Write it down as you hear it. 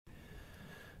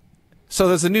So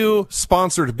there's a new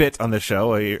sponsored bit on the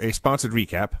show, a sponsored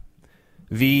recap.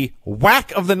 The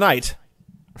Whack of the Night,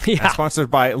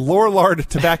 sponsored by Lorillard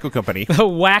Tobacco Company. The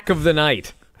Whack of the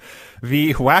Night.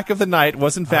 The Whack of the Night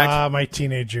was, in fact... my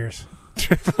teenage years.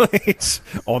 Triple H.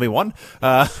 Only one.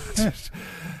 The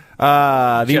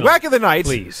Whack of the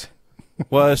Night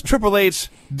was Triple H's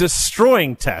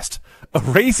destroying test,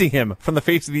 erasing him from the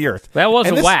face of the earth. That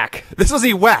was a whack. This was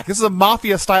a whack. This is a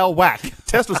mafia-style whack.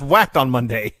 Test was whacked on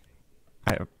Monday.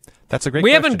 That's a great question.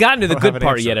 We haven't gotten to the good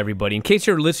part yet, everybody. In case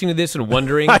you're listening to this and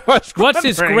wondering, what's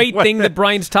this great thing that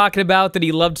Brian's talking about that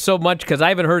he loved so much? Because I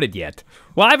haven't heard it yet.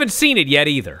 Well, I haven't seen it yet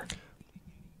either.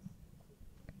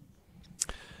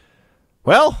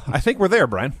 Well, I think we're there,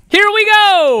 Brian. Here we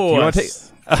go! Do you want to take...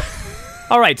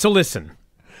 All right, so listen.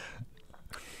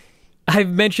 I've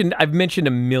mentioned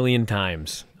a million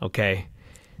times, okay?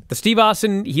 The Steve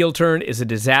Austin heel turn is a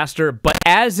disaster, but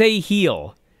as a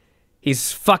heel,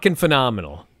 he's fucking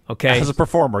phenomenal, okay? As a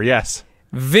performer, yes.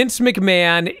 Vince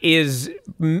McMahon is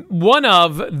one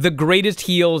of the greatest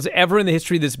heels ever in the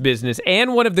history of this business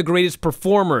and one of the greatest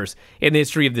performers in the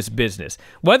history of this business.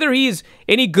 Whether he's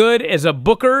any good as a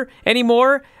booker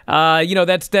anymore,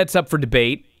 that's up for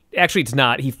debate. Actually, it's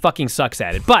not. He fucking sucks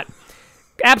at it. But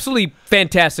absolutely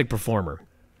fantastic performer.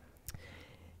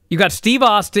 You got Steve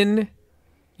Austin,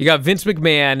 you got Vince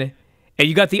McMahon, and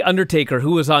you got The Undertaker,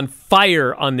 who was on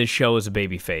fire on this show as a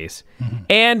babyface. Mm-hmm.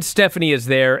 And Stephanie is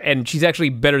there, and she's actually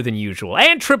better than usual.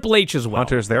 And Triple H as well.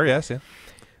 Hunter's there, yes, yeah.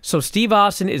 So Steve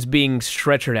Austin is being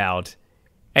stretchered out,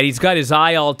 and he's got his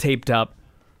eye all taped up,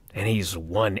 and he's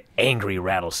one angry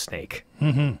rattlesnake.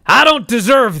 Mm-hmm. I don't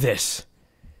deserve this.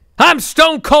 I'm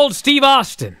Stone Cold Steve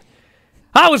Austin.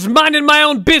 I was minding my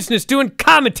own business doing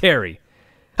commentary.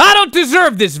 I don't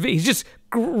deserve this. He's just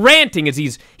ranting as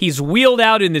he's wheeled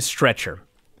out in this stretcher.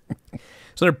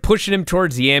 So they're pushing him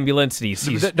towards the ambulance, and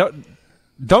he's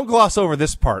don't gloss over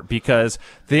this part, because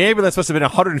the ambulance must have been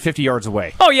 150 yards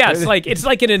away. Oh yeah, it's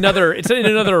like in another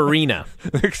arena.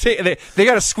 They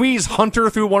got to squeeze Hunter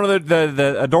through one of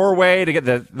the doorway to get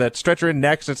the stretcher in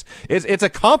next. It's a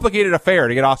complicated affair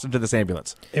to get Austin to this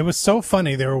ambulance. It was so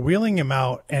funny. They were wheeling him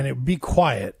out, and it would be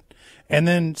quiet, and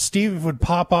then Steve would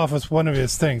pop off with one of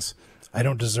his things. I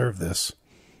don't deserve this.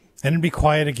 And it'd be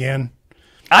quiet again.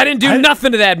 I didn't do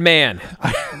nothing to that man.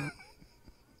 I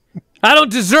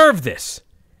don't deserve this.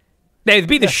 They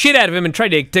beat the shit out of him and tried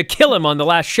to kill him on the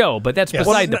last show, but that's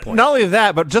beside the point. Not only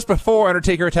that, but just before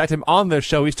Undertaker attacked him on the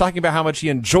show, he's talking about how much he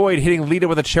enjoyed hitting Lita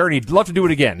with a chair, and he'd love to do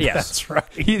it again. Yes. That's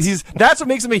right. That's what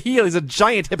makes him a heel. He's a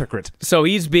giant hypocrite. So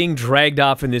he's being dragged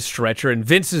off in this stretcher, and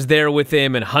Vince is there with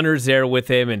him, and Hunter's there with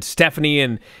him, and Stephanie,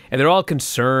 and they're all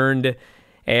concerned.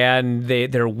 And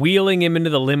they're wheeling him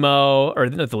into the limo, or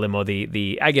not the limo,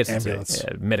 the I guess ambulance. It's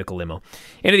a medical limo,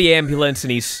 into the ambulance, and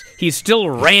he's still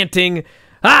ranting.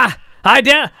 I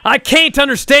can't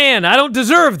understand. I don't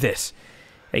deserve this.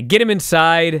 They get him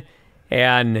inside,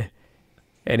 and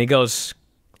he goes,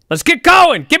 "Let's get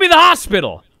going. Get me to the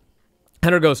hospital."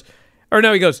 Hunter goes, or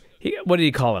no, he goes, what did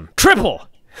he call him? Triple,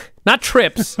 not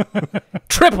Trips,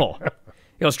 Triple.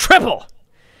 He goes, Triple.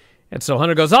 And so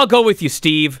Hunter goes, "I'll go with you,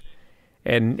 Steve."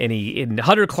 And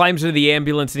Hunter climbs into the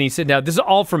ambulance, and he's sitting down. This is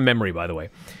all from memory, by the way.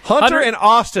 Hunter and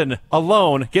Austin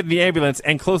alone get in the ambulance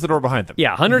and close the door behind them.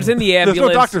 Yeah, Hunter's in the ambulance. There's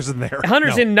no doctors in there.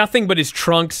 Hunter's in nothing but his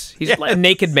trunks. He's like a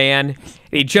naked man. And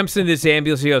he jumps into this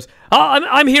ambulance. He goes, "Oh,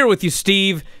 I'm here with you,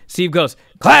 Steve." Steve goes,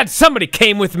 "Glad somebody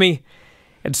came with me."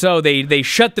 And so they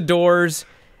shut the doors.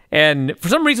 And for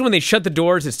some reason, when they shut the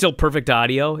doors, it's still perfect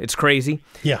audio. It's crazy.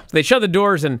 Yeah. So they shut the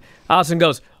doors, and Austin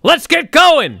goes, "Let's get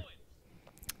going."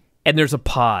 And there's a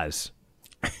pause.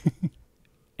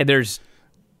 And there's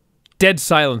dead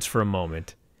silence for a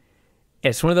moment.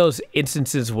 It's one of those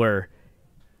instances where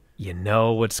you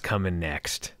know what's coming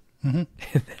next. Mm-hmm.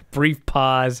 And that brief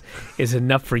pause is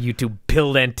enough for you to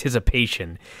build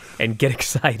anticipation and get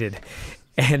excited.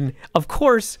 And, of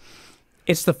course,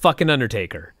 it's the fucking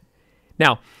Undertaker.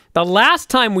 Now, the last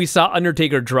time we saw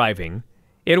Undertaker driving,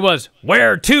 it was,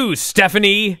 "Where to,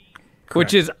 Stephanie?"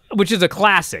 Which is a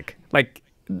classic. Like,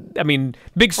 I mean,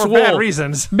 Big Swole. For bad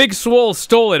reasons. Big Swole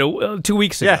stole it 2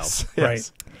 weeks ago. Yes.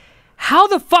 Right. How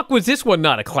the fuck was this one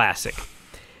not a classic?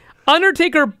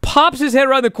 Undertaker pops his head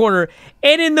around the corner,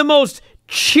 and in the most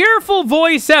cheerful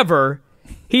voice ever,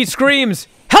 he screams,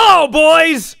 "Hello,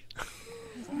 boys!"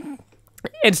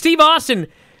 And Steve Austin,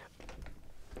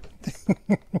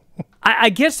 I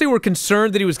guess they were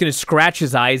concerned that he was going to scratch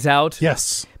his eyes out.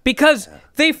 Yes. Because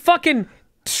they fucking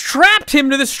strapped him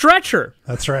to the stretcher.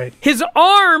 That's right. His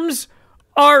arms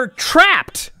are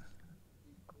trapped.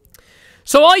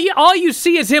 So all you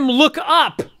see is him look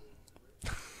up.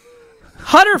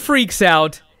 Hunter freaks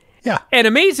out, Yeah. And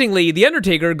amazingly, The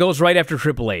Undertaker goes right after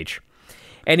Triple H.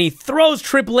 And he throws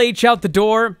Triple H out the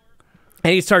door,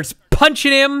 and he starts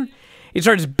punching him. He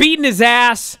starts beating his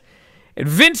ass. And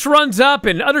Vince runs up,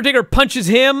 and Undertaker punches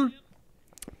him.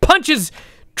 Punches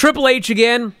Triple H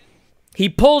again. He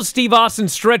pulls Steve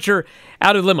Austin's stretcher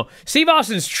out of the limo. Steve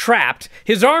Austin's trapped.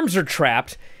 His arms are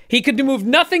trapped. He could move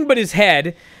nothing but his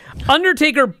head.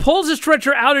 Undertaker pulls the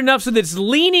stretcher out enough so that it's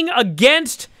leaning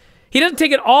against... He doesn't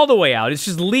take it all the way out. It's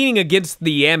just leaning against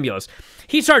the ambulance.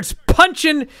 He starts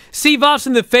punching Steve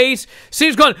Austin in the face.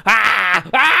 Steve's going, ah,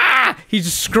 ah!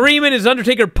 He's screaming as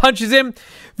Undertaker punches him.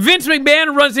 Vince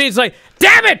McMahon runs in. He's like,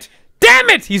 damn it! Damn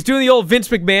it! He's doing the old Vince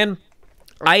McMahon.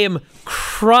 I am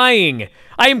crying.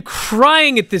 I am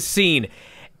crying at this scene.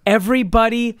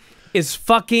 Everybody is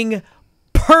fucking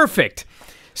perfect.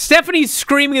 Stephanie's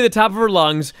screaming at the top of her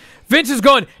lungs. Vince is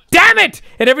going, damn it!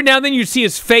 And every now and then you see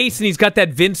his face, and he's got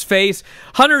that Vince face.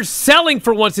 Hunter's selling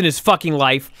for once in his fucking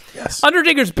life. Yes.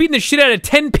 Undertaker's beating the shit out of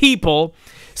 10 people.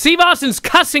 Steve Austin's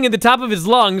cussing at the top of his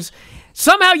lungs.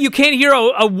 Somehow you can't hear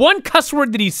a one cuss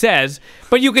word that he says,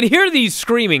 but you can hear that he's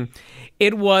screaming.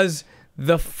 It was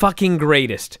the fucking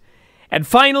greatest. And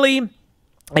finally,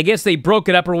 I guess they broke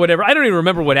it up or whatever. I don't even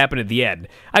remember what happened at the end.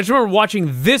 I just remember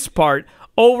watching this part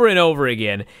over and over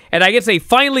again. And I guess they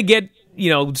finally get,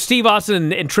 Steve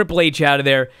Austin and Triple H out of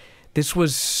there. This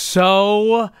was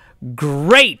so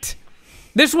great.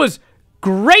 This was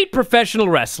great professional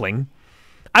wrestling.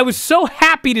 I was so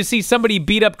happy to see somebody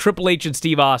beat up Triple H and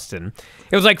Steve Austin.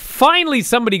 It was like, finally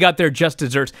somebody got their just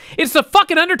desserts. It's the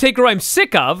fucking Undertaker I'm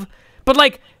sick of,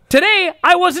 but today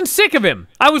I wasn't sick of him.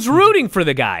 I was rooting for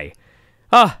the guy.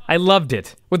 I loved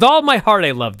it. With all my heart,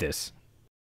 I loved this.